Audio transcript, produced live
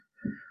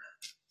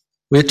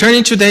We're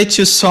turning today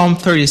to Psalm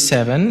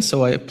 37,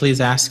 so I please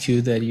ask you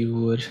that you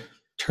would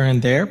turn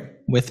there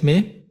with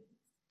me.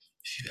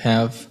 If you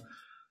have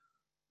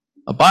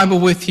a Bible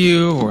with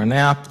you or an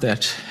app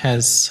that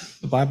has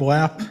a Bible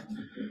app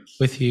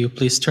with you,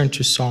 please turn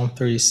to Psalm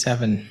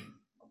 37.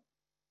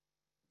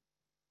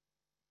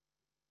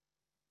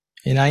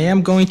 And I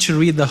am going to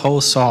read the whole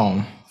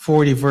psalm,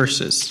 40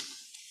 verses.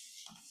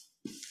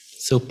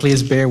 So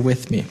please bear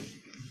with me.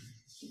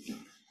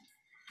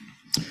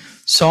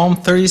 Psalm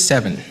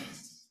 37.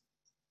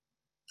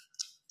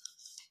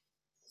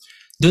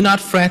 Do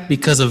not fret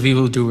because of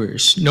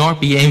evildoers, nor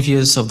be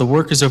envious of the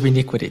workers of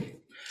iniquity,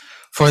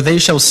 for they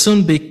shall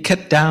soon be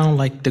cut down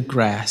like the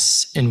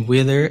grass and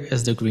wither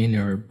as the green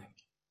herb.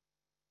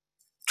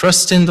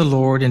 Trust in the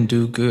Lord and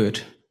do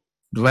good.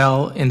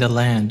 Dwell in the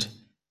land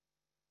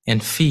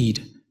and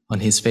feed on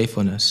his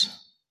faithfulness.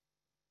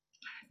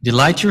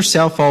 Delight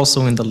yourself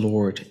also in the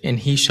Lord, and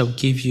he shall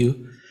give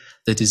you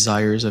the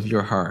desires of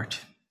your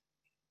heart.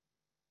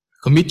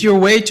 Commit your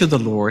way to the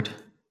Lord.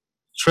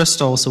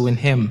 Trust also in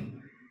him,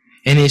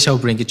 and he shall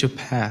bring it to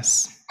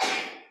pass.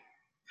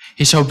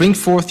 He shall bring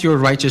forth your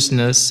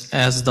righteousness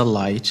as the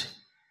light,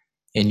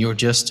 and your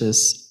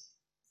justice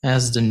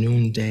as the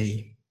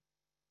noonday.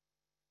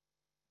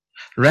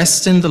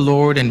 Rest in the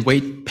Lord and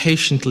wait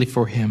patiently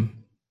for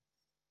him.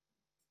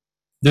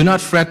 Do not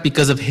fret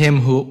because of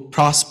him who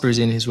prospers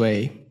in his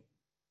way,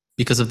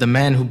 because of the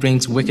man who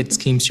brings wicked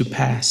schemes to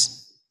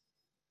pass.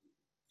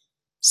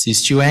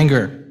 Cease to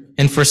anger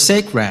and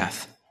forsake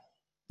wrath.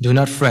 Do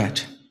not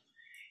fret.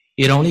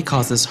 It only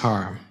causes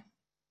harm.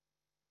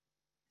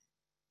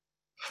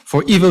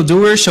 For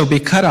evildoers shall be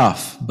cut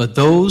off, but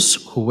those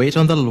who wait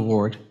on the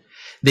Lord,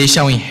 they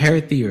shall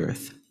inherit the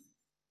earth.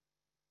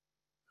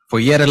 For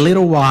yet a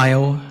little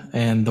while,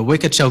 and the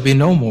wicked shall be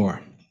no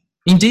more.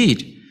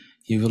 Indeed,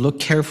 he will look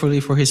carefully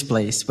for his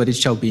place, but it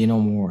shall be no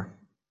more.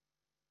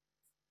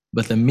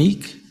 But the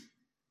meek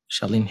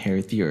shall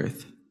inherit the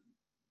earth,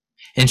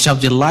 and shall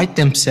delight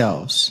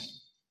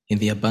themselves in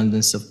the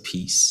abundance of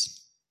peace.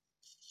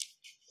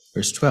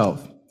 Verse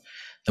 12,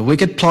 the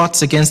wicked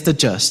plots against the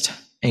just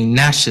and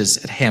gnashes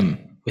at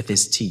him with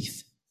his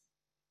teeth.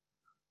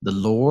 The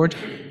Lord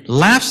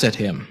laughs at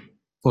him,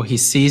 for he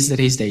sees that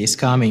his day is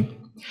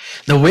coming.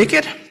 The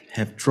wicked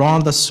have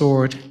drawn the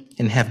sword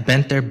and have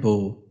bent their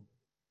bow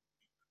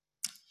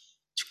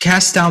to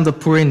cast down the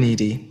poor and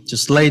needy, to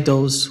slay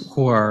those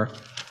who are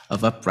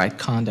of upright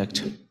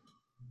conduct.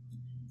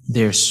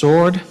 Their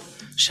sword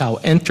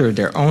shall enter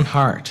their own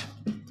heart,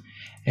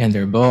 and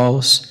their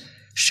bows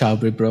shall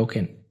be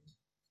broken.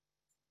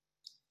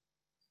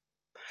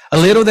 A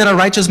little that a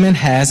righteous man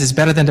has is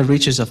better than the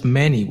riches of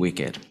many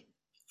wicked.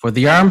 For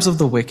the arms of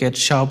the wicked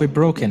shall be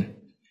broken,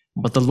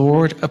 but the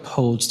Lord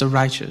upholds the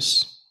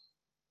righteous.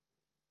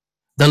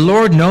 The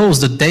Lord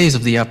knows the days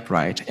of the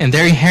upright, and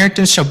their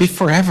inheritance shall be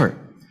forever.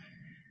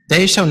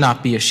 They shall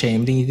not be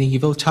ashamed in the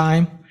evil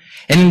time,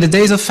 and in the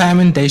days of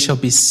famine they shall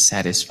be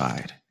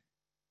satisfied.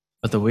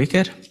 But the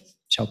wicked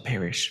shall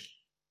perish,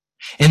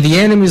 and the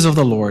enemies of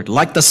the Lord,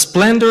 like the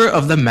splendor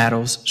of the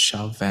metals,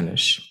 shall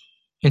vanish.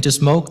 Into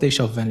smoke they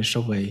shall vanish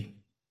away.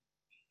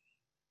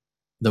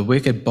 The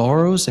wicked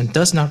borrows and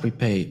does not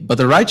repay, but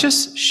the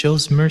righteous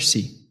shows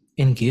mercy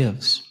and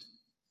gives.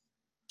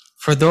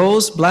 For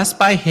those blessed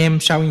by him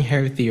shall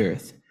inherit the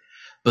earth,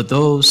 but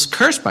those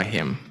cursed by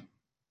him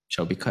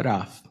shall be cut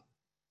off.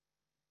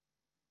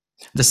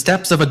 The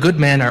steps of a good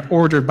man are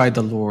ordered by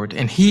the Lord,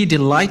 and he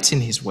delights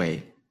in his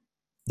way.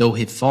 Though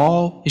he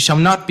fall, he shall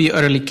not be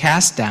utterly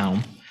cast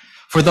down,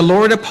 for the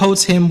Lord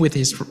upholds him with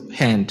his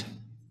hand.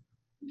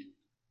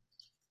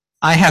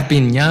 I have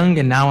been young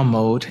and now am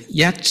old,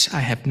 yet I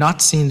have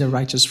not seen the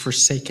righteous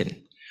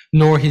forsaken,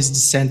 nor his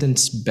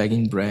descendants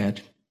begging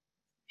bread.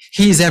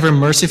 He is ever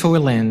merciful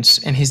with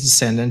lands, and his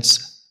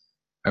descendants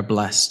are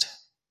blessed.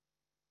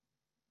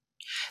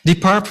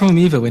 Depart from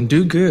evil and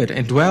do good,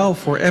 and dwell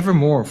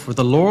forevermore, for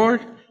the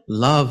Lord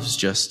loves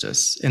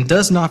justice and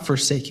does not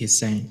forsake his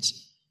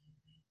saints.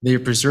 They are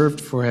preserved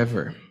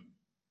forever.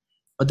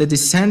 But the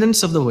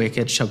descendants of the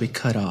wicked shall be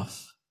cut off.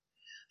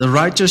 The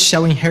righteous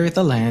shall inherit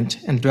the land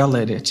and dwell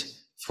in it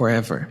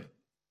forever.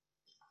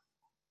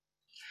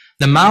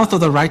 The mouth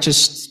of the righteous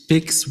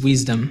speaks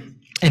wisdom,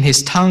 and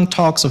his tongue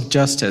talks of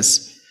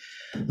justice.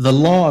 The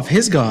law of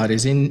his God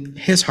is in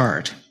his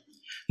heart.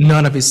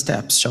 None of his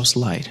steps shall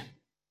slide.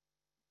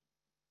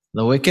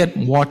 The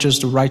wicked watches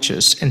the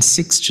righteous and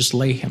seeks to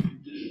slay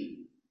him.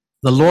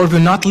 The Lord will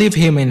not leave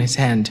him in his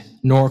hand,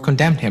 nor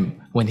condemn him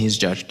when he is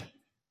judged.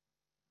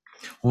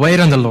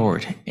 Wait on the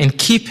Lord and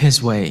keep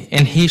his way,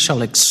 and he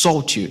shall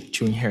exalt you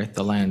to inherit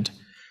the land.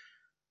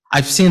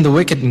 I've seen the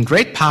wicked in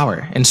great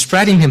power and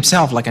spreading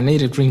himself like a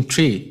native green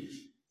tree.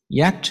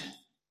 Yet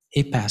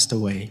he passed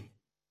away,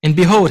 and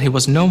behold, he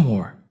was no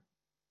more.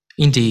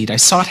 Indeed, I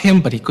sought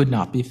him, but he could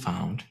not be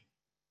found.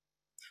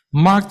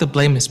 Mark the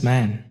blameless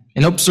man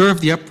and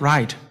observe the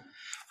upright,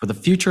 for the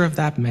future of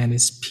that man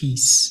is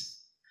peace.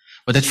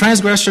 But the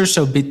transgressors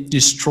shall be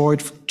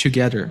destroyed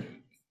together.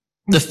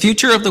 The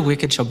future of the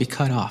wicked shall be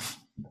cut off.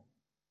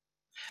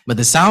 But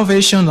the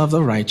salvation of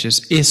the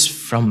righteous is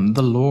from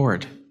the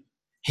Lord.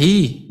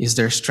 He is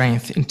their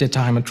strength in the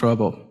time of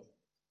trouble.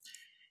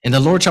 And the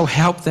Lord shall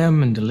help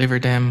them and deliver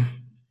them.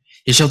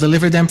 He shall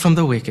deliver them from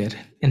the wicked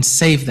and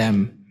save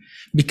them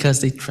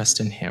because they trust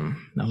in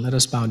him. Now let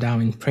us bow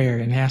down in prayer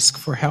and ask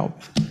for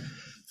help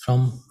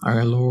from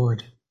our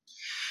Lord.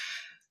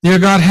 Dear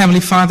God,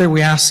 Heavenly Father,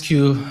 we ask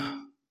you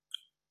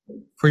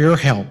for your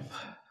help.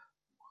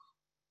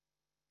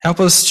 Help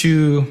us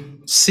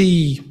to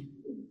see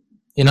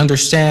and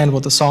understand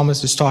what the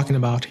psalmist is talking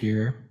about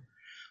here,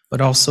 but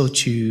also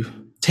to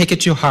take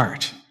it to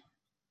heart,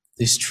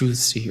 these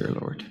truths here,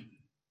 Lord.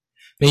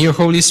 May your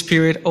Holy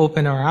Spirit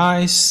open our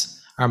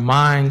eyes, our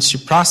minds to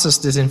process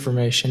this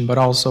information, but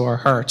also our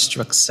hearts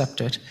to accept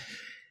it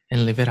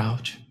and live it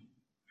out.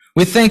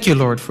 We thank you,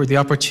 Lord, for the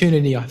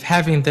opportunity of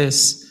having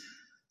this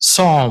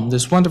psalm,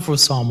 this wonderful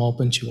psalm,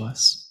 open to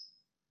us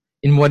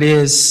in what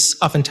is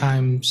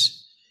oftentimes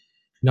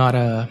not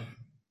a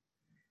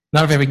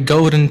very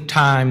golden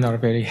time, not a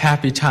very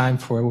happy time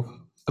for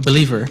a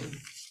believer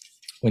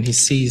when he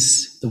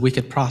sees the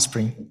wicked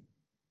prospering.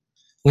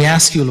 We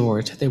ask you,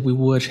 Lord, that we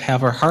would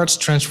have our hearts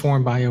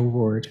transformed by your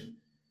word,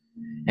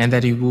 and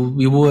that we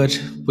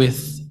would, by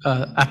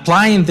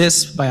applying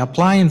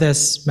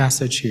this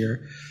message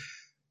here,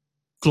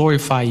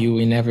 glorify you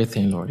in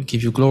everything, Lord.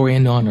 Give you glory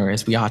and honor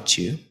as we ought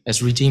to,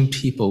 as redeemed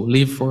people,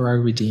 live for our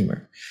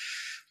Redeemer.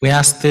 We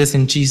ask this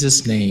in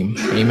Jesus' name.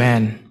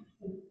 Amen.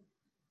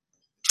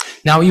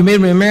 Now, you may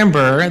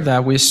remember that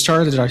when we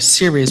started our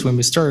series,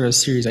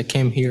 I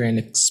came here and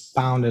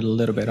expounded a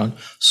little bit on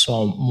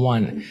Psalm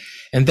 1.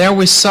 And there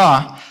we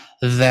saw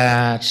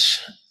that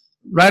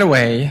right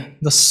away,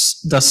 the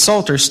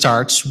Psalter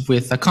starts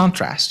with a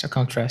contrast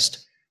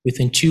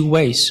within two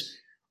ways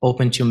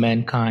open to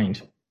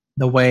mankind: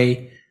 the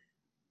way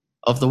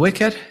of the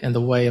wicked and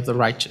the way of the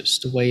righteous,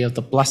 the way of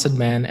the blessed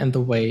man and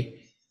the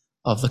way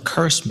of the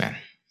cursed man.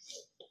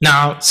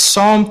 Now,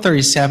 Psalm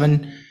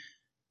 37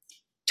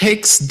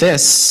 takes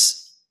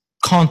this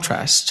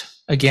contrast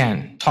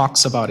again,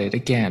 talks about it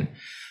again,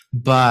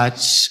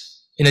 but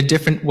in a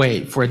different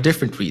way, for a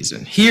different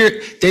reason.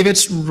 Here, David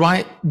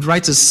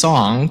writes a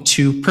song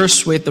to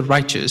persuade the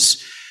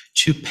righteous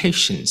to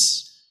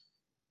patience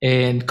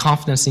and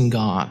confidence in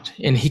God.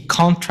 And he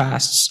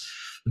contrasts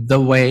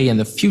the way and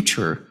the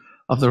future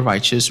of the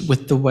righteous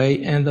with the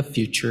way and the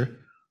future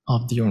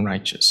of the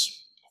unrighteous.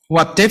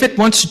 What David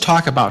wants to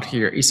talk about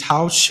here is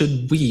how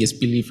should we as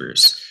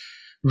believers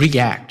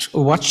react,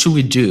 or what should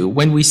we do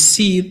when we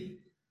see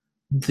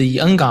the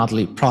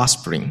ungodly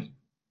prospering,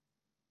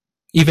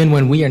 even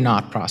when we are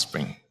not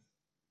prospering.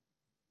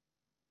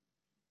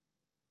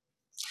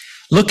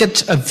 Look at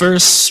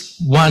verse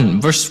 1.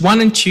 Verse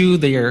 1 and 2,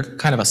 they are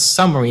kind of a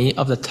summary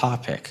of the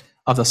topic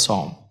of the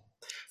psalm.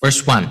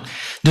 Verse 1,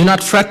 do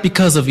not fret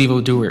because of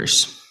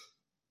evildoers,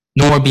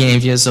 nor be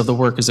envious of the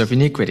workers of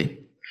iniquity,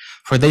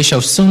 for they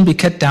shall soon be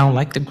cut down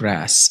like the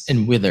grass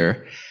and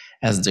wither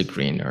as the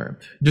green herb.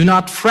 Do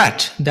not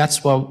fret.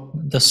 That's what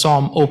the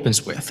psalm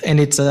opens with. And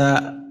it's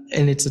a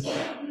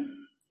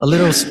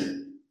little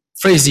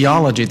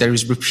phraseology that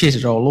is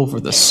repeated all over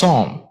the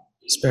psalm,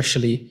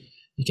 especially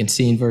you can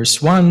see in verse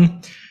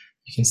 1.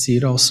 You can see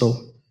it also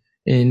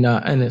in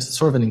it's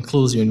sort of an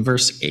inclusion in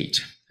verse 8,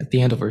 at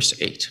the end of verse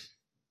 8.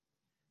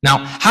 Now,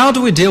 how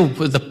do we deal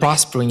with the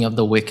prospering of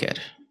the wicked?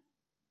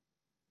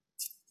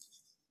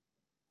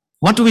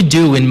 What do we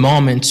do in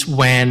moments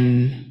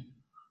when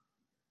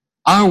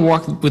our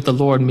walk with the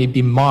Lord may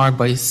be marred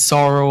by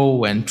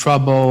sorrow and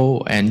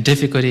trouble and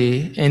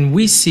difficulty, and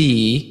we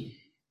see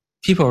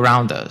people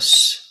around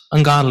us,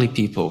 ungodly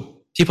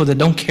people that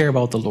don't care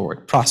about the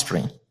Lord,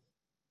 prospering?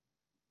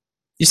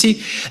 You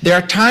see, there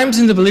are times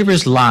in the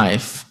believer's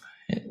life,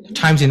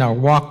 times in our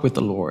walk with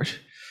the Lord,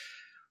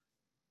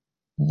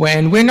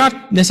 when we're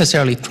not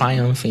necessarily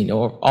triumphing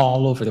or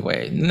all over the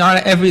way.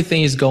 Not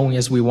everything is going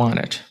as we want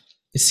it.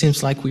 It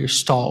seems like we are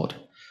stalled.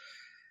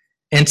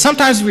 And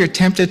sometimes we are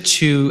tempted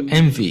to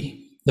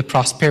envy the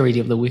prosperity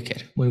of the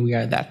wicked when we are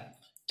at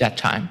that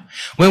time.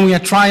 When we are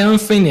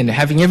triumphing and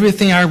having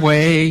everything our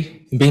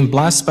way, being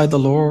blessed by the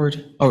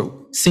Lord,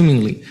 or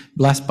seemingly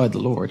blessed by the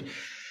Lord,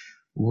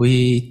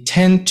 we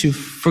tend to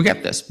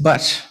forget this.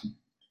 But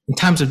in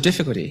times of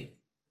difficulty,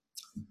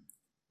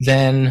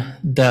 then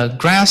the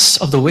grass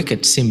of the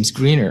wicked seems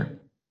greener,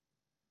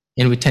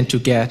 and we tend to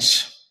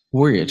get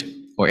worried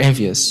or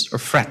envious or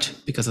fret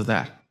because of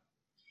that.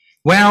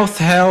 Wealth,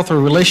 health, or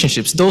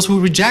relationships, those who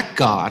reject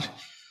God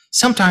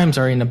sometimes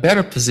are in a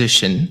better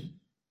position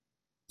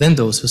than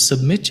those who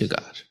submit to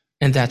God.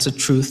 And that's a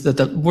truth that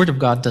the Word of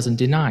God doesn't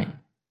deny.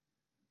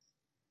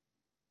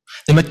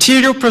 The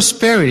material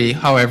prosperity,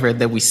 however,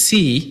 that we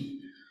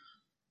see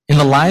in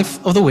the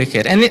life of the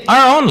wicked and in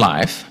our own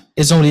life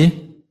is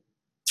only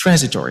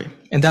transitory.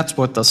 And that's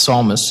what the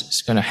psalmist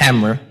is going to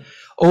hammer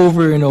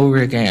over and over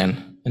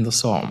again in the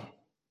psalm.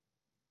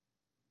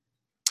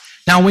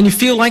 Now, when you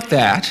feel like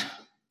that,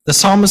 the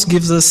psalmist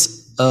gives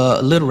us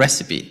a little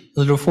recipe, a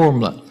little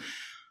formula,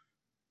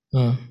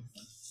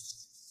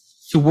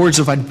 2 words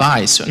of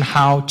advice on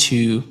how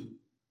to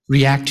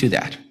react to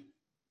that.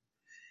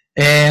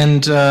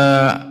 And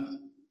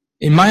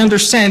in my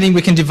understanding,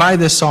 we can divide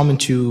this psalm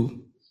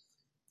into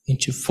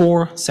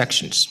 4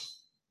 sections.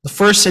 The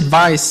first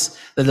advice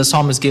that the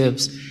psalmist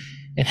gives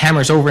and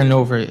hammers over and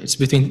over is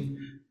between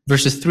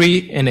verses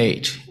 3 and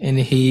 8. And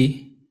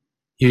he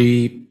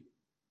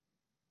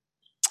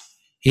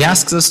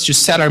asks us to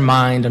set our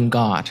mind on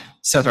God,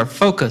 set our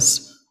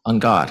focus on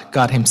God,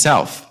 God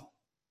himself.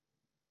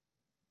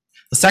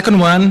 The second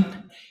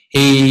one,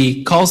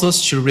 he calls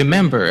us to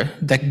remember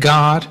that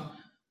God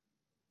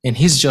and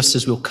his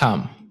justice will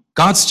come.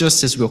 God's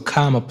justice will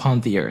come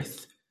upon the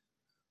earth,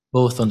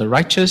 both on the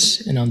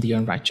righteous and on the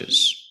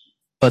unrighteous.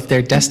 But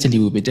their destiny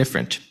will be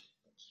different.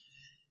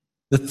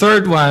 The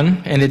third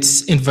one, and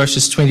it's in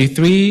verses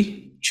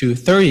 23 to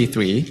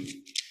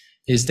 33,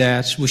 is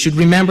that we should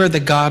remember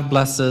that God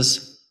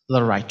blesses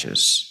the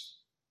righteous.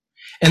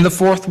 And the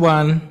fourth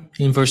one,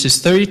 in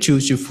verses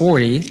 32 to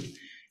 40,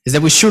 is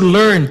that we should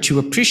learn to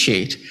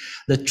appreciate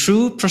the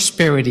true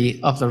prosperity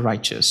of the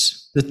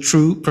righteous, the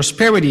true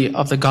prosperity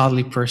of the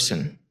godly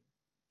person.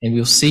 And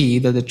we'll see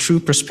that the true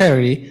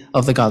prosperity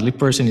of the godly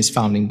person is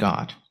found in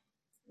God.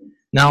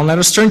 Now let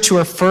us turn to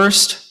our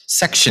first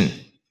section,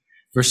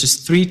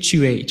 verses 3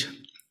 to 8.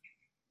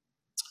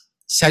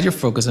 Set your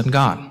focus on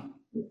God.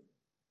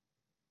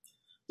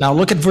 Now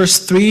look at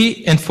verses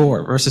 3 and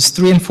 4.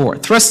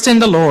 Trust in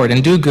the Lord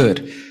and do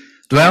good.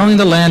 Dwell in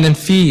the land and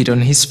feed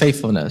on his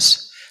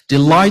faithfulness.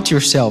 Delight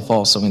yourself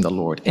also in the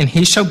Lord, and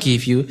he shall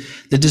give you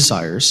the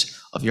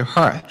desires of your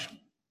heart.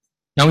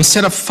 Now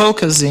instead of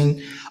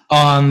focusing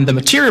on the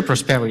material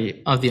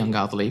prosperity of the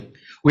ungodly,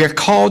 we are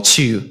called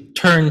to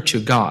turn to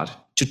God,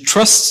 to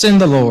trust in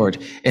the Lord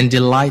and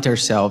delight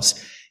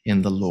ourselves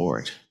in the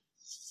Lord.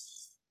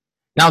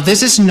 Now,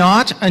 this is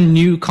not a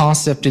new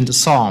concept in the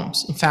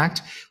Psalms. In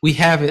fact, we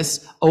have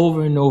this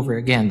over and over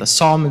again. The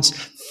psalmist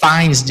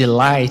finds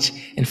delight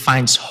and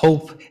finds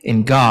hope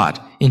in God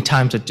in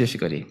times of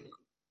difficulty.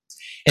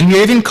 And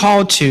we're even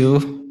called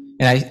to,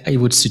 and I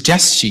would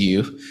suggest to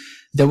you,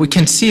 that we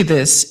can see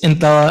this in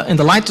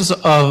the light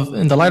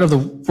of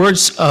the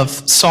words of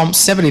Psalm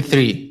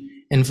 73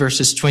 in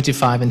verses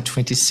 25 and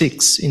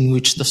 26, in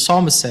which the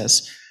psalmist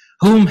says,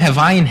 "Whom have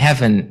I in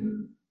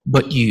heaven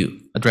but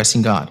you,"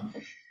 addressing God,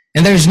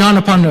 "and there is none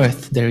upon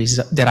earth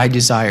that I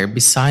desire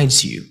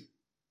besides you.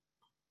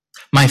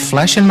 My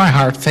flesh and my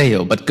heart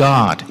fail, but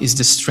God is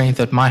the strength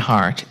of my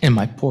heart and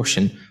my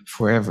portion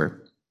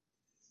forever."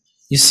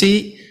 You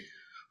see,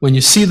 when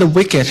you see the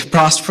wicked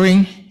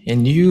prospering,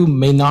 and you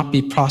may not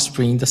be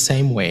prospering the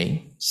same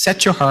way,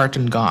 set your heart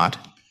on God.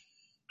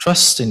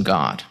 Trust in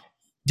God.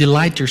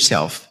 Delight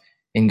yourself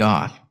in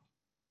God.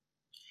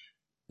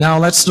 Now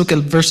let's look at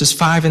verses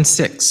 5 and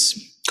 6.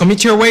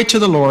 "Commit your way to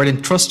the Lord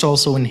and trust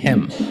also in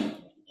him,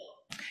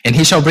 and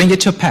he shall bring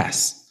it to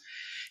pass.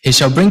 He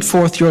shall bring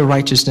forth your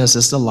righteousness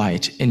as the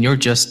light and your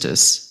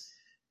justice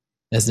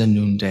as the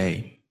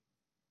noonday."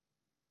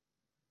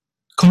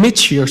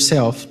 Commit your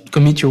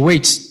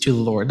weights to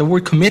the Lord. The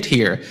word commit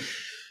here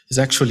is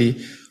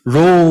actually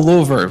roll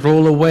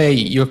away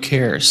your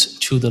cares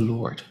to the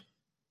Lord.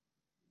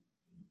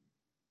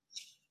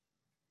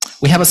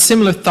 We have a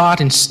similar thought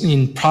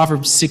in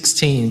Proverbs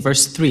 16,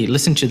 verse 3.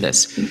 Listen to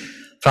this.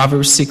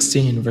 Proverbs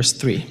 16, verse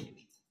 3.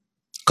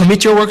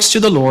 "Commit your works to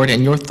the Lord,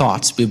 and your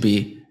thoughts will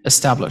be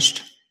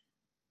established."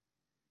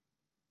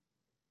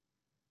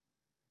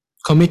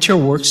 Commit your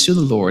works to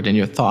the Lord, and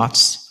your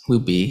thoughts will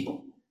be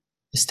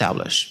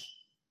established.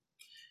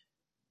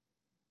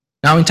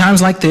 Now, in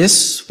times like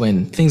this,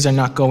 when things are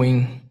not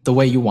going the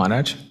way you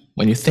wanted,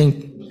 when you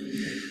think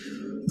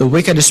the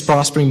wicked is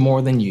prospering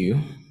more than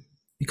you,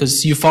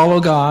 because you follow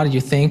God,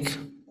 you think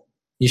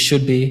you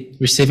should be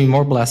receiving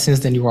more blessings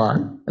than you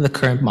are at the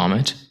current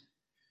moment,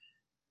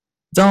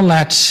 don't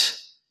let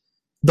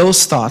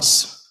those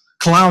thoughts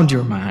cloud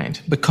your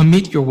mind, but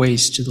commit your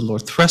ways to the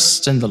Lord.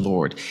 Trust in the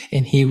Lord,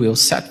 and he will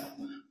set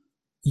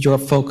your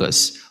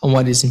focus on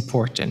what is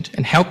important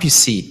and help you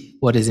see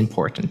what is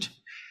important.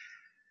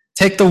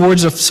 Take the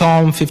words of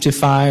Psalm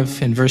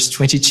 55 and verse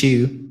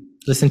 22.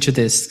 Listen to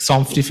this.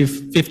 Psalm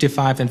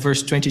 55 and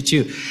verse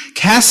 22.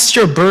 "Cast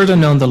your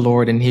burden on the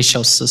Lord, and he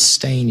shall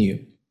sustain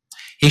you.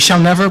 He shall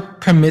never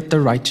permit the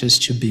righteous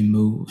to be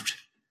moved."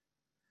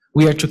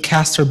 We are to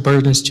cast our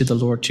burdens to the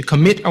Lord, to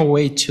commit our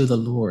way to the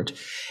Lord,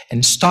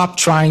 and stop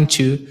trying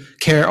to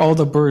carry all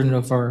the burden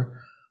of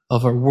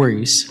our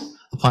worries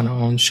upon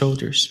our own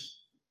shoulders.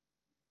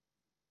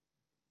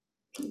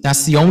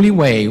 That's the only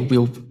way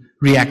we'll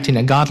react in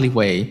a godly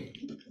way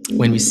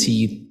when we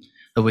see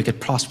the wicked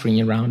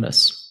prospering around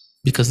us,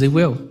 because they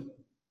will.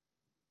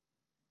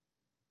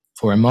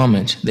 For a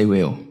moment, they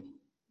will.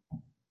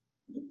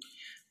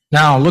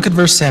 Now, look at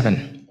verse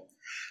 7.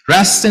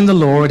 "Rest in the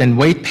Lord and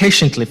wait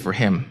patiently for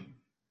him.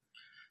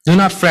 Do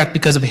not fret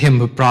because of him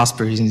who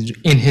prospers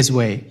in his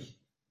way,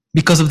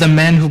 because of the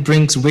man who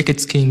brings wicked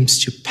schemes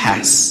to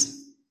pass."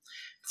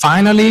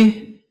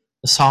 Finally,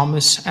 the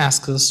psalmist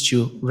asks us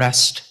to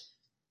rest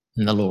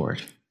in the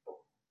Lord.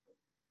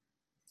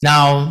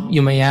 Now,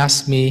 you may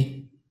ask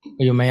me,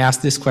 or you may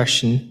ask this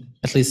question,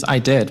 at least I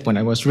did when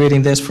I was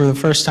reading this for the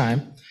first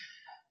time.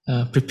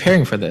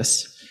 preparing for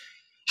this.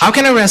 How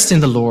can I rest in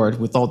the Lord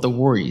with all the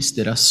worries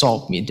that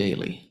assault me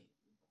daily?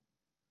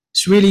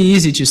 It's really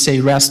easy to say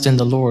rest in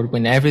the Lord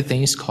when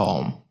everything is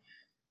calm.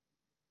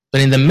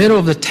 But in the middle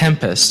of the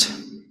tempest,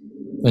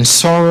 when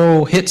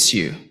sorrow hits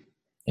you,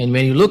 and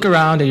when you look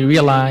around and you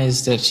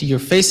realize that you're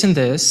facing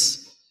this,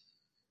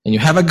 and you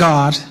have a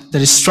God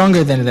that is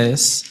stronger than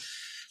this,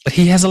 but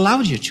he has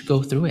allowed you to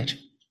go through it.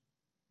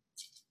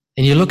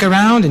 And you look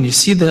around and you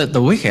see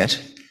the wicked,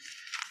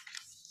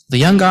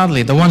 the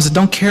ungodly, the ones that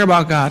don't care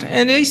about God,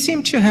 and they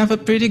seem to have a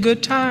pretty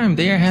good time.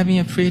 They are having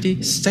a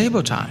pretty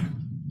stable time.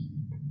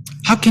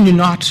 How can you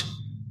not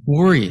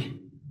worry?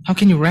 How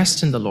can you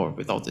rest in the Lord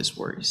with all these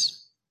worries?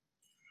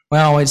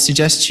 Well, I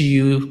suggest to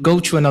you go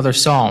to another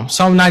psalm,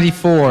 Psalm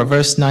 94,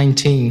 verse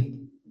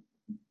 19.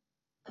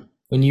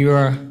 When you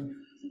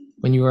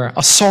are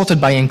assaulted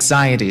by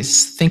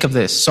anxieties, think of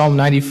this, Psalm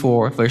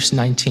 94, verse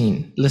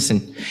 19.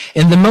 Listen,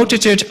 in the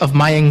multitude of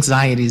my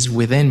anxieties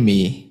within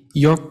me,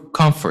 your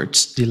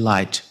comforts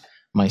delight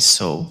my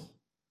soul.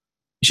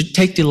 You should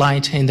take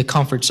delight in the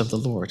comforts of the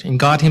Lord, and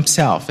God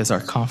himself is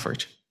our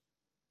comfort.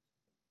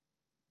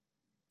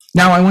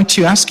 Now, I want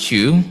to ask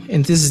you,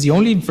 and this is the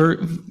only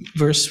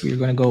verse we're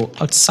going to go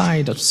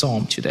outside of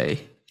Psalm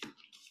today.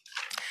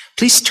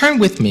 Please turn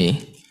with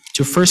me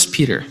to 1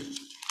 Peter.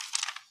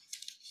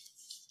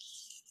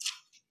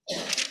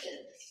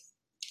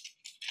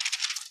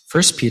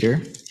 1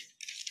 Peter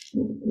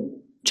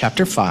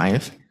chapter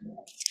 5,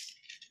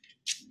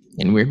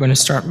 and we're going to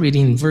start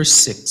reading verse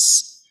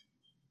 6.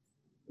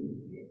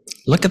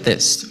 Look at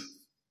this,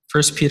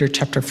 1 Peter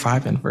chapter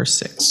 5 and verse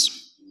 6.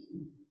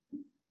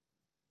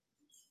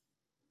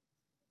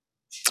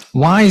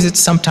 Why is it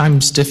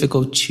sometimes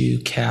difficult to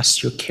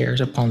cast your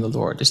cares upon the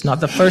Lord? It's not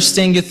the first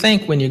thing you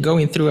think when you're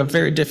going through a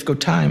very difficult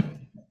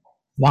time.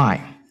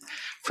 Why?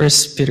 1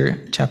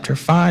 Peter chapter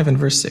 5 and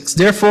verse 6.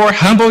 Therefore,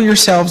 humble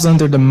yourselves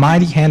under the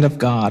mighty hand of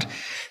God,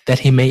 that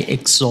he may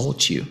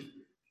exalt you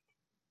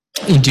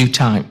in due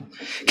time,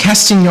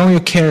 casting all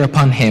your care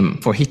upon him,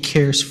 for he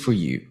cares for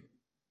you.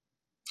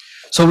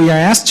 So we are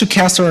asked to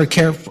cast our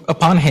care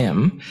upon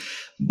him,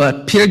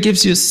 but Peter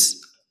gives us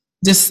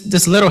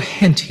this little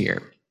hint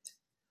here.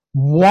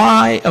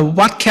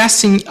 What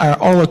casting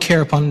all our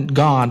care upon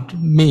God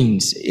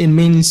means?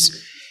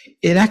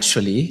 It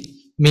actually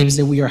means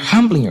that we are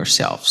humbling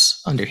ourselves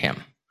under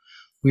him.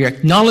 We are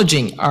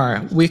acknowledging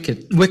our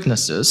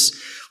weaknesses.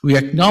 We are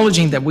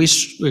acknowledging that we're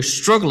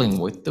struggling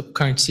with the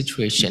current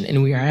situation,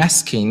 and we are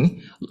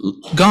asking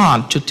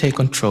God to take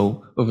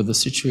control over the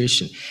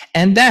situation.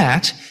 And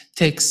that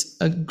takes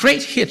a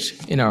great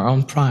hit in our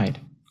own pride.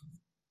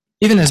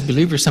 Even as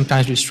believers,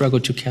 sometimes we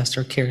struggle to cast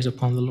our cares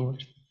upon the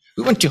Lord.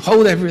 We want to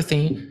hold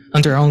everything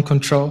under our own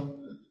control.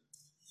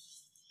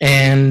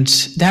 And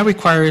that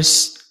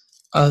requires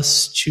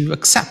us to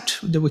accept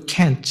that we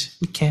can't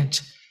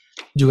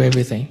do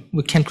everything.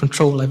 We can't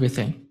control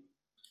everything.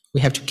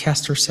 We have to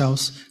cast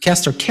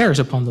our cares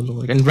upon the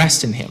Lord and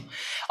rest in him.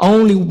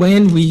 Only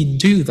when we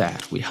do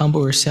that, we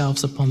humble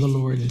ourselves upon the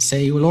Lord and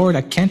say, Lord,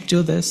 I can't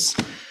do this.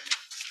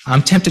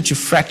 I'm tempted to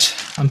fret.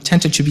 I'm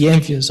tempted to be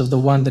envious of the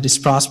one that is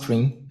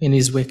prospering and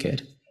is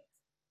wicked.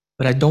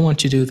 But I don't want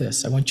to do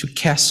this. I want to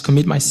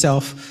commit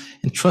myself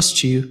and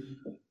trust you.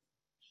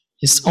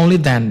 It's only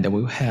then that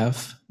we will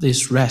have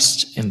this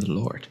rest in the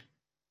Lord.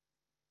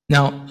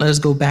 Now, let us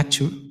go back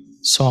to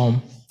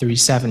Psalm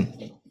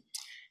 37.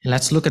 And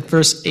let's look at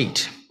verse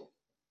 8.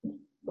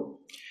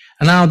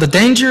 And now, the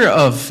danger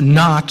of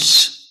not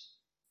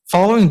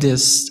following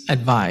this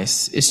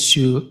advice is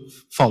to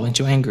fall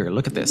into anger.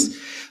 Look at this.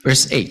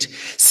 Verse 8.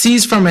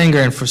 Cease from anger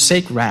and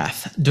forsake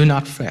wrath. Do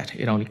not fret.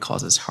 It only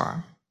causes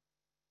harm.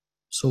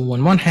 So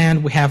on one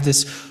hand, we have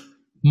this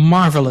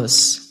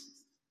marvelous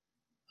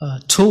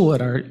tool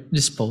at our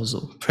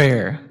disposal,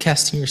 prayer,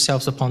 casting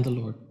yourselves upon the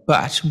Lord.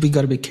 But we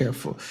got to be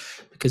careful,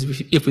 because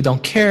if we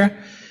don't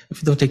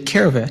take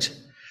care of it,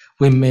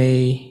 we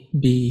may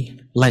be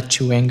led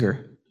to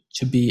anger,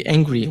 to be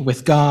angry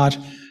with God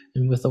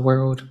and with the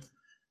world.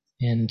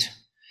 And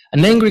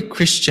an angry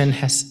Christian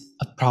has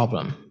a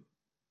problem.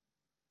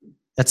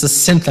 That's a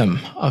symptom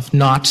of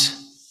not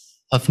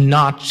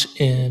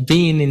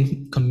being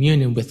in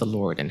communion with the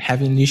Lord and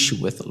having an issue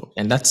with the Lord.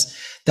 And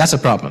that's a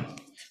problem.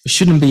 We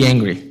shouldn't be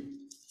angry.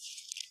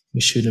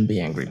 We shouldn't be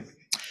angry.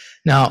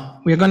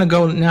 Now, we're going to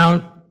go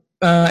now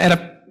at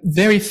a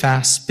very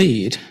fast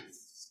speed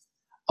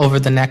over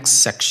the next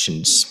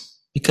sections.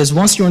 Because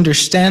once you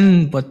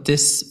understand what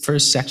this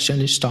first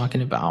section is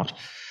talking about,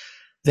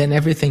 then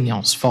everything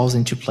else falls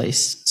into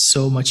place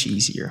so much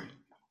easier.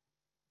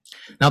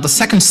 Now, the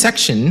second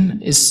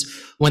section is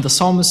when the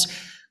psalmist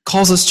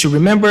calls us to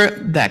remember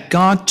that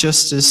God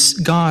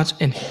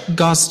and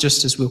God's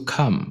justice will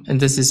come. And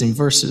this is in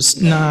verses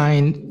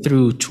 9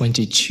 through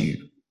 22.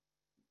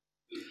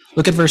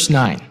 Look at verse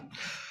 9.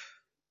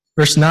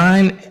 Verse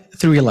 9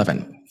 through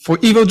 11. For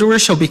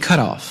evildoers shall be cut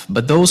off,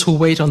 but those who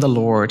wait on the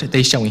Lord,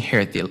 they shall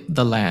inherit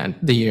the land,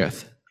 the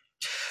earth.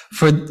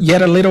 For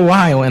yet a little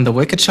while, and the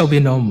wicked shall be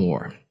no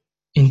more.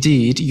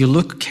 Indeed, you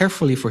look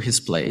carefully for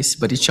his place,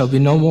 but it shall be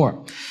no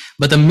more.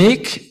 But the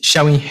meek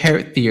shall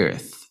inherit the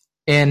earth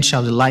and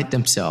shall delight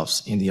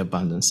themselves in the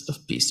abundance of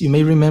peace. You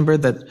may remember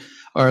that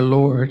our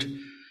Lord,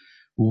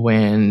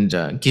 when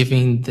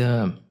giving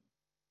the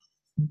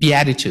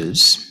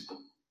Beatitudes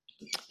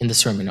in the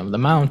Sermon on the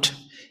Mount,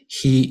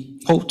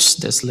 he quotes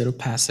this little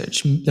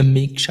passage, the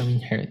meek shall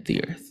inherit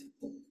the earth.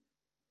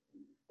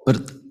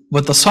 But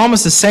what the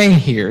psalmist is saying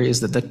here is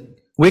that the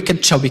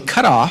wicked shall be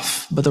cut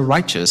off, but the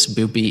righteous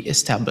will be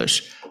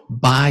established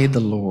by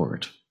the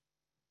Lord.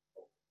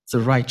 The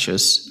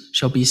righteous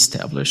shall be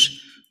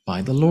established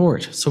by the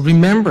Lord. So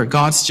remember,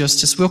 God's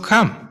justice will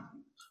come.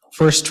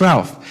 Verse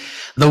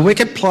 12, the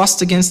wicked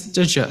plots against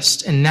the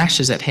just and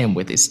gnashes at him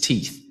with his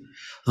teeth.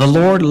 The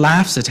Lord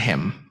laughs at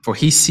him, for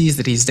he sees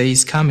that his day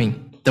is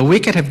coming. The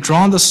wicked have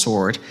drawn the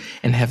sword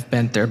and have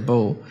bent their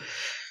bow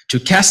to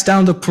cast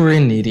down the poor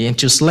and needy and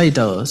to slay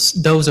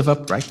those of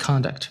upright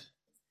conduct.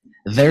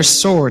 Their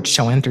sword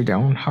shall enter their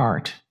own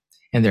heart,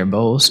 and their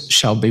bows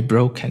shall be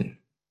broken.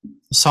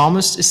 The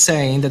psalmist is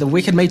saying that the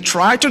wicked may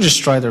try to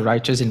destroy the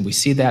righteous, and we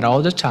see that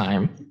all the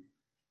time,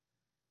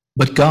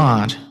 but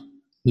God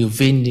will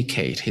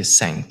vindicate his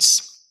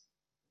saints.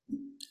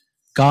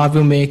 God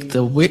will make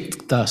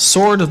the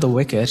sword of the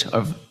wicked,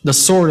 of the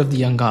sword of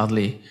the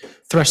ungodly,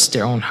 thrust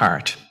their own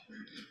heart,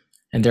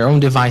 and their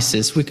own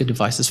devices, wicked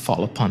devices,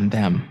 fall upon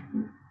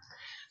them.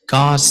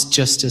 God's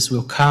justice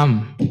will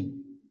come.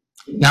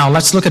 Now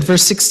let's look at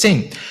verse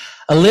 16.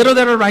 A little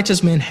that a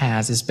righteous man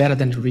has is better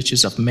than the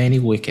riches of many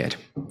wicked.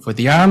 For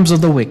the arms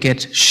of the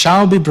wicked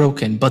shall be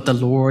broken, but the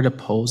Lord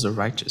upholds the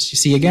righteous. You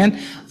see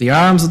again, the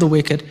arms of the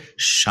wicked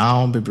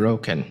shall be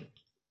broken.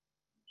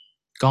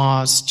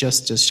 God's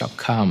justice shall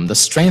come. The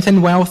strength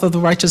and wealth of the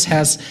righteous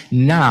has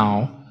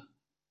now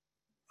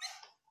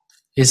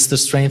is the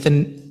strength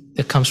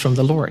that comes from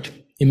the Lord.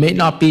 It may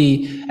not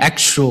be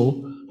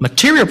actual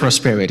material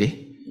prosperity,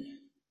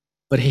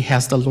 but he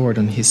has the Lord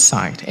on his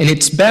side. And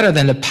it's better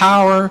than the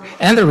power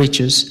and the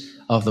riches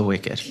of the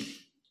wicked.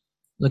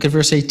 Look at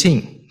verse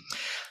 18.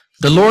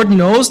 The Lord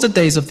knows the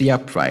days of the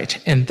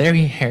upright, and their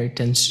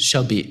inheritance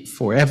shall be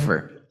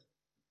forever.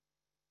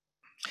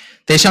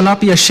 They shall not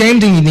be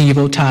ashamed in the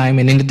evil time,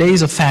 and in the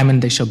days of famine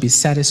they shall be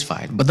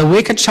satisfied. But the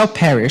wicked shall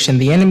perish, and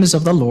the enemies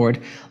of the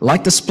Lord,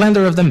 like the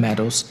splendor of the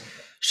meadows,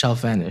 shall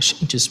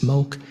vanish. Into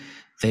smoke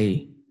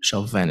they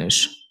shall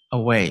vanish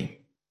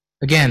away.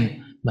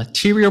 Again,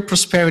 material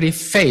prosperity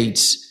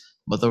fades,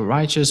 but the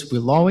righteous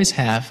will always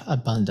have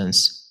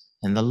abundance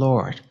in the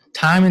Lord.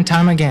 Time and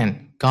time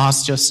again,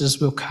 God's justice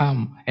will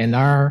come, and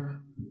our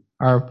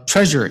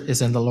treasure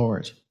is in the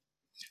Lord.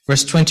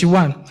 Verse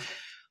 21,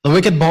 the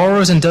wicked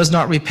borrows and does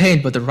not repay,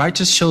 but the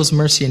righteous shows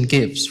mercy and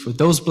gives. For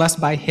those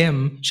blessed by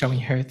him shall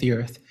inherit the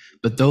earth,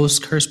 but those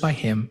cursed by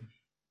him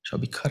shall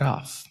be cut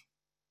off.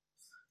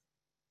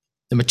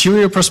 The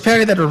material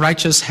prosperity that the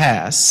righteous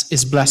has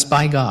is blessed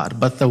by God,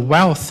 but the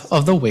wealth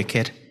of the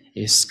wicked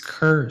is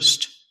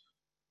cursed.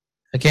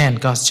 Again,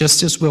 God's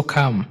justice will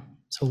come.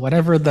 So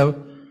whatever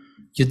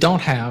you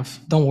don't have,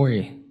 don't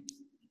worry.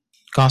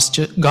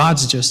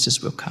 God's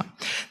justice will come.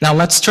 Now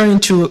let's turn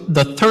into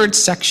the third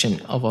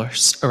section of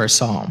our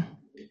psalm.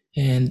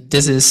 And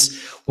this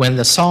is where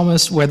the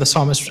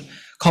psalmist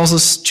calls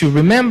us to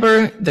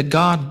remember that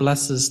God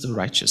blesses the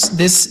righteous.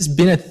 This has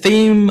been a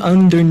theme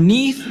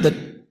underneath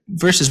the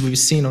verses we've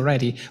seen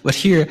already, but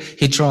here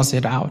he draws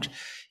it out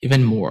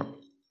even more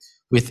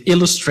with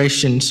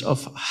illustrations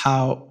of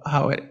how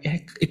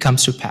it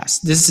comes to pass.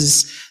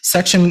 This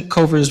section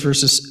covers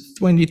verses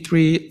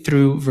 23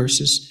 through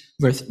verse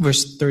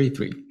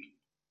 33.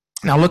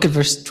 Now look at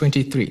verse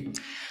 23.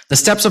 The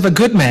steps of a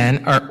good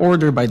man are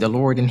ordered by the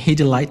Lord, and he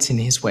delights in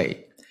his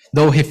way.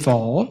 Though he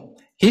fall,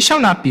 he shall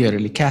not be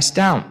utterly cast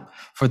down,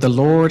 for the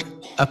Lord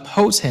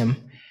upholds him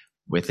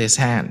with his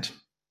hand.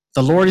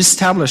 The Lord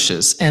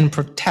establishes and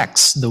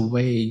protects the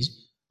way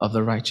of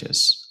the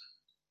righteous.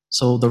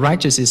 So the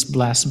righteous is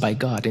blessed by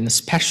God in a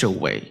special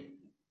way.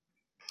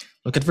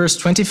 Look at verse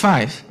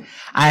 25.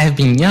 I have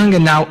been young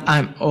and now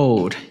I'm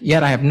old,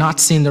 yet I have not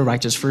seen the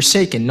righteous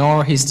forsaken,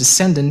 nor his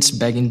descendants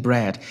begging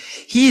bread.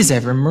 He is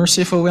ever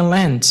merciful and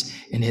lends,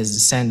 and his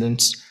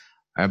descendants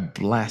are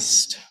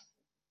blessed.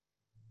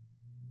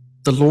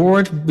 The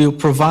Lord will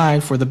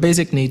provide for the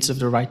basic needs of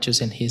the righteous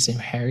and his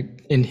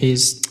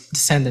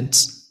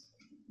descendants.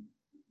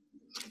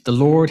 The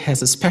Lord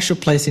has a special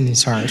place in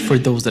his heart for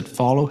those that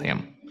follow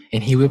him,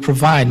 and he will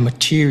provide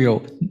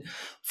material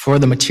for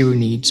the material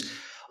needs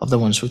of the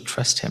ones who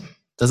trust him.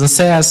 Doesn't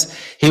say as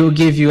he will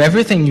give you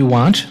everything you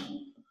want,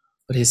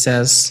 but he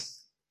says,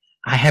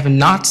 I have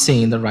not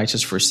seen the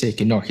righteous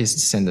forsaken, nor his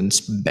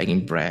descendants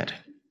begging bread.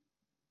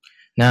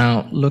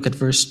 Now look at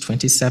verse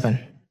 27.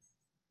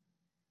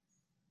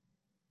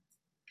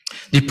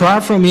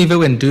 Depart from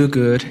evil and do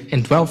good,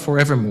 and dwell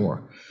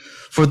forevermore.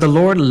 For the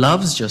Lord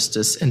loves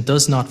justice and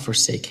does not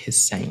forsake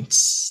his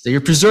saints. They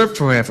are preserved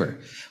forever,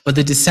 but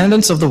the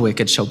descendants of the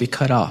wicked shall be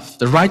cut off.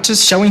 The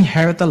righteous shall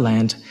inherit the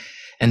land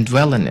and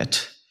dwell in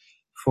it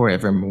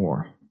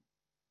forevermore.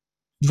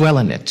 Dwell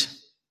in it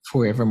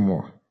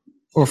forevermore.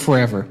 Or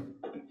forever.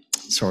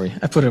 Sorry,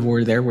 I put a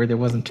word there where there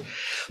wasn't.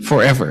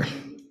 Forever.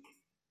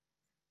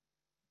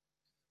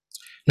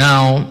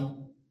 Now,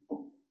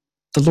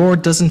 the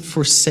Lord doesn't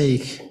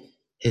forsake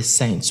his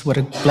saints. What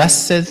a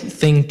blessed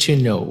thing to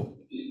know.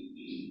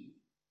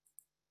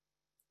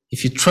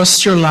 If you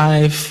trust your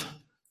life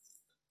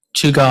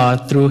to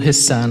God through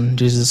his Son,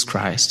 Jesus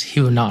Christ,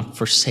 he will not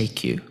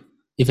forsake you.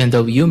 Even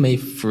though you may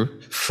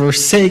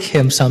forsake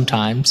him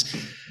sometimes,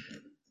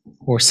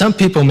 or some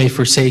people may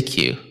forsake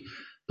you,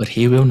 but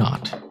he will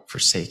not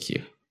forsake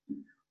you.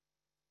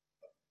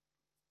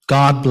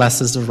 God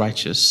blesses the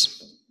righteous.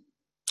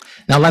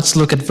 Now let's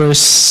look at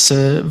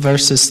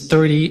verses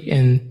 30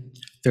 and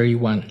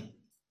 31.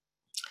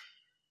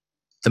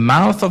 The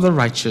mouth of the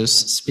righteous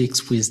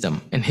speaks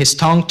wisdom, and his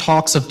tongue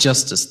talks of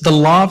justice. The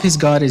law of his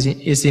God is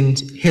in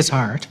his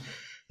heart.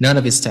 None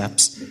of his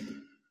steps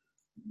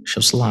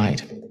shall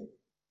slide.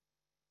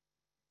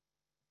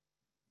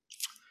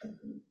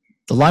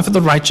 The life of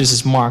the righteous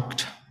is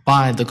marked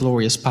by the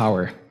glorious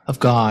power of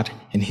God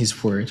and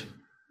his word.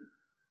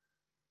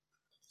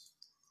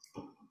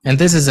 And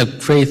this is a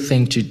great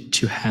thing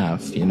to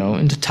have, in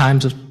the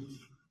times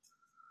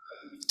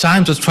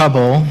of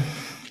trouble,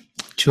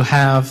 to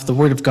have the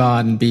word of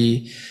God and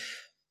be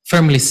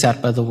firmly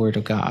set by the word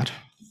of God.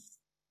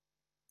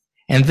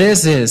 And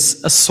this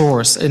is a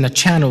source and a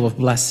channel of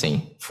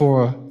blessing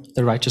for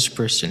the righteous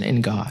person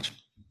in God.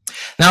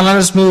 Now let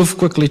us move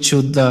quickly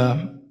to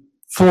the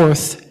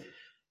fourth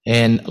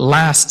and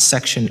last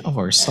section of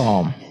our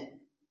psalm.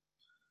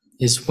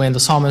 Is when the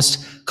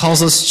psalmist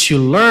calls us to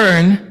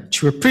learn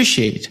to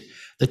appreciate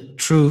the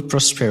true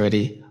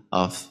prosperity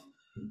of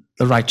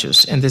the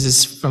righteous. And this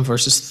is from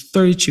verses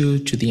 32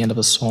 to the end of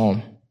the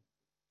psalm.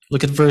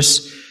 Look at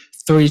verse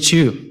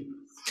 32.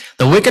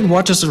 The wicked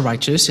watches the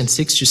righteous and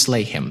seeks to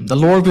slay him. The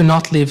Lord will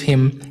not leave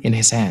him in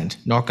his hand,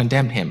 nor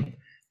condemn him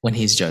when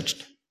he is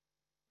judged.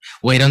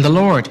 Wait on the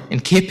Lord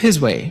and keep his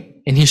way,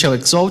 and he shall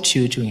exalt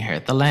you to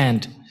inherit the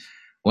land.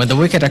 When the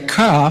wicked are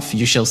cut off,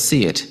 you shall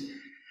see it.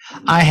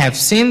 I have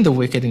seen the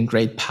wicked in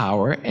great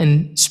power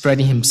and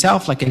spreading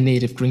himself like a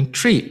native green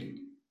tree.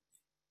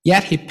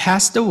 Yet he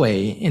passed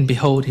away, and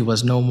behold, he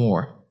was no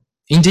more.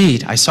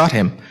 Indeed, I sought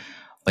him,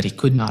 but he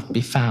could not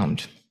be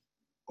found.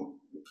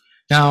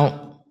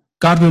 Now,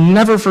 God will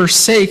never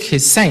forsake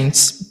his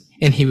saints,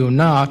 and he will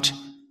not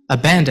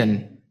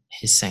abandon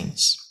his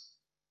saints.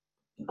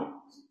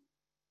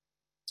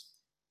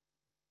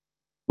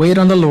 Wait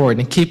on the Lord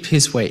and keep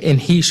his way, and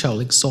he shall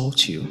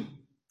exalt you.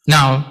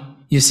 Now,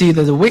 you see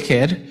that the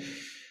wicked,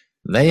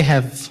 they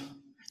have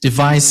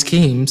devised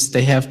schemes,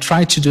 they have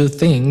tried to do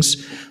things,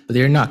 but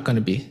they're not going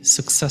to be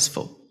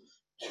successful.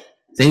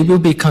 They will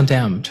be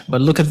condemned.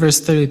 But look at verse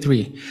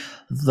 33.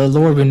 The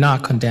Lord will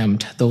not condemn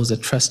those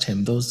that trust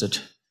him, those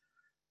that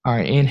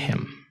are in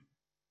him.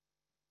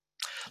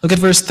 Look at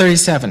verse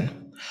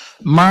 37.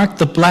 Mark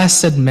the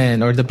blessed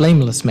man, or the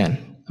blameless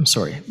man.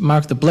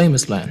 Mark the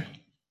blameless man,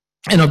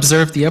 and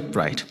observe the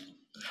upright.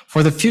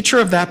 For the future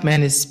of that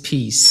man is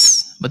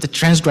peace, but the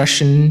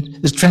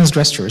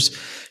transgressors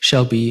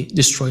shall be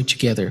destroyed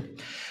together.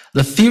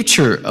 The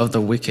future of the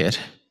wicked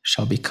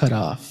shall be cut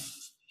off.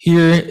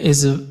 Here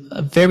is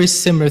a very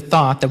similar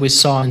thought that we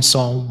saw in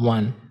Psalm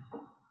 1.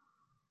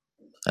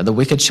 That the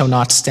wicked shall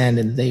not stand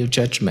in the day of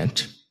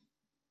judgment,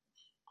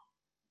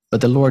 but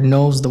the Lord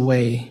knows the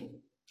way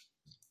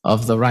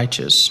of the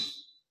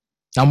righteous.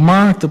 Now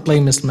mark the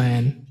blameless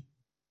man,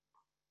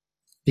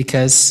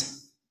 because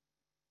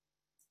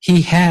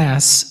he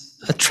has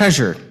a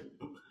treasure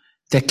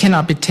that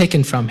cannot be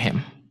taken from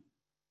him.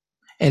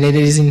 And it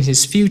is in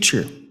his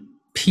future,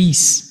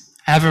 peace,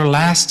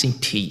 everlasting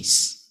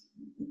peace.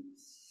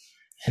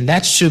 And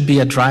that should be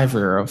a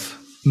driver of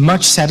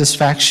much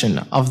satisfaction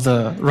of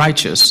the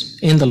righteous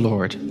in the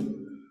Lord.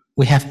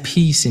 We have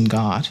peace in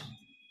God.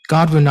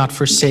 God will not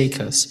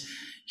forsake us.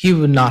 He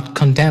will not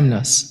condemn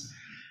us.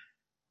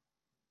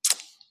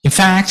 In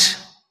fact,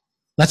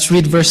 let's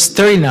read verse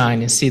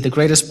 39 and see the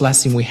greatest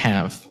blessing we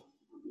have.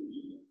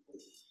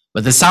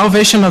 But the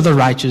salvation of the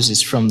righteous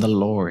is from the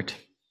Lord.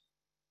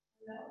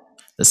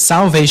 The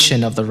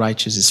salvation of the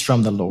righteous is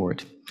from the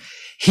Lord.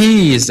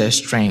 He is their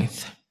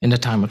strength in the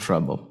time of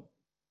trouble.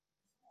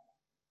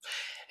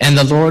 And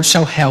the Lord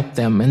shall help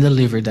them and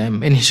deliver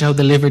them, and he shall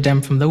deliver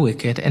them from the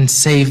wicked and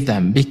save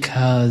them,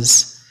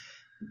 because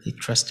they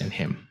trust in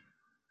him.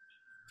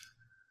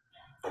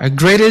 Our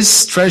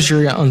greatest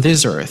treasure on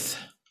this earth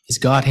is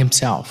God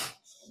himself.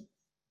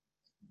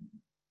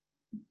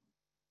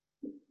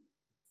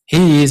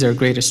 He is our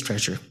greatest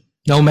treasure.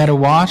 No matter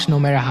what, no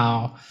matter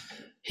how,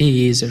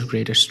 he is our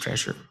greatest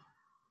treasure.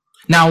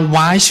 Now,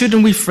 why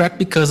shouldn't we fret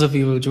because of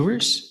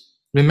evildoers?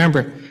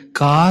 Remember,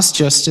 God's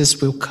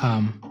justice will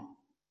come.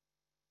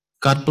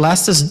 God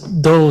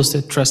blesses those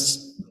that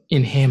trust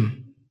in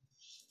him.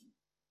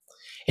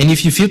 And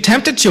if you feel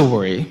tempted to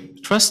worry,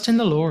 trust in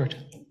the Lord.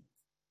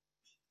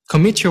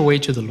 Commit your way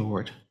to the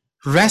Lord.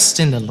 Rest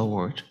in the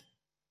Lord.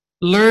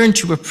 Learn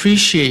to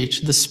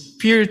appreciate the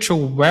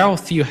spiritual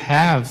wealth you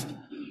have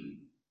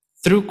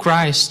through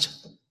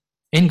Christ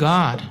in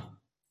God,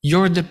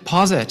 your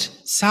deposit,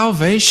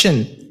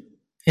 salvation,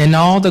 and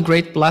all the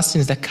great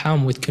blessings that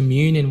come with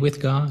communion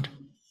with God.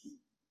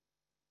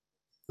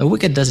 The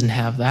wicked doesn't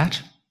have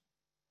that.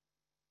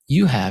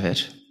 You have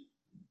it.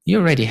 You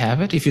already have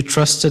it. If you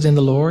trusted in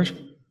the Lord,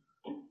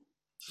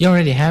 you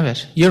already have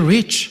it. You're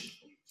rich.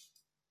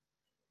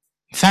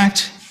 In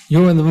fact,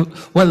 you're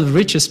one of the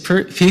richest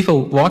people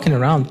walking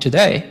around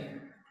today.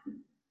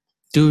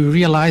 Do you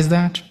realize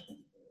that?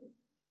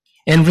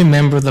 And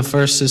remember the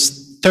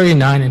verses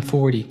 39 and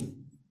 40.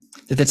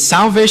 That the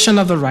salvation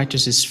of the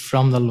righteous is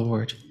from the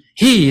Lord.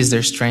 He is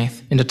their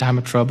strength in the time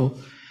of trouble.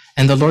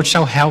 And the Lord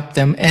shall help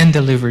them and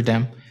deliver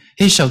them.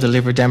 He shall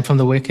deliver them from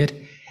the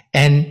wicked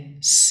and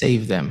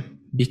save them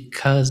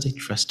because they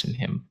trust in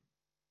him.